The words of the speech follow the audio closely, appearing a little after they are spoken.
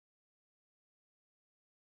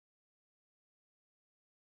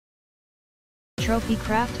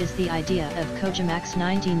Tropicraft is the idea of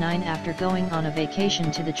Kojamax99 after going on a vacation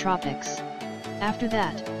to the tropics. After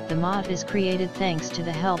that, the mod is created thanks to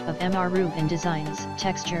the help of MrRube in designs,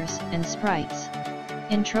 textures, and sprites.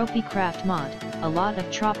 In Tropicraft Mod, a lot of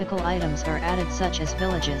tropical items are added such as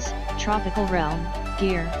villages, tropical realm,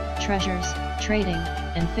 gear, treasures, trading,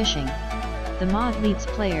 and fishing. The mod leads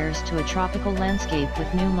players to a tropical landscape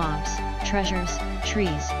with new mobs, treasures,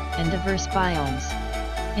 trees, and diverse biomes.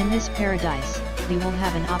 In this paradise, you will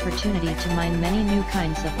have an opportunity to mine many new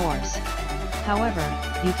kinds of ores. However,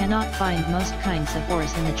 you cannot find most kinds of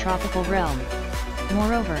ores in the tropical realm.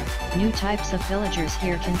 Moreover, new types of villagers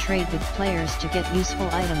here can trade with players to get useful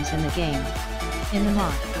items in the game. In the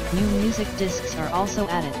mod, new music discs are also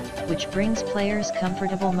added, which brings players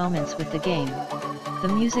comfortable moments with the game.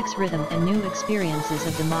 The music's rhythm and new experiences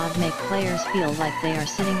of the mod make players feel like they are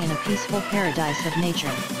sitting in a peaceful paradise of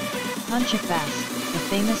nature. Punch Bass, the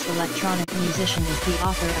famous electronic musician, is the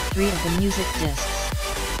author of 3 of the music discs.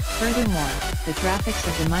 Furthermore, the graphics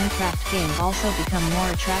of the Minecraft game also become more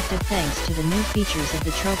attractive thanks to the new features of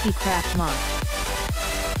the Tropicraft mod.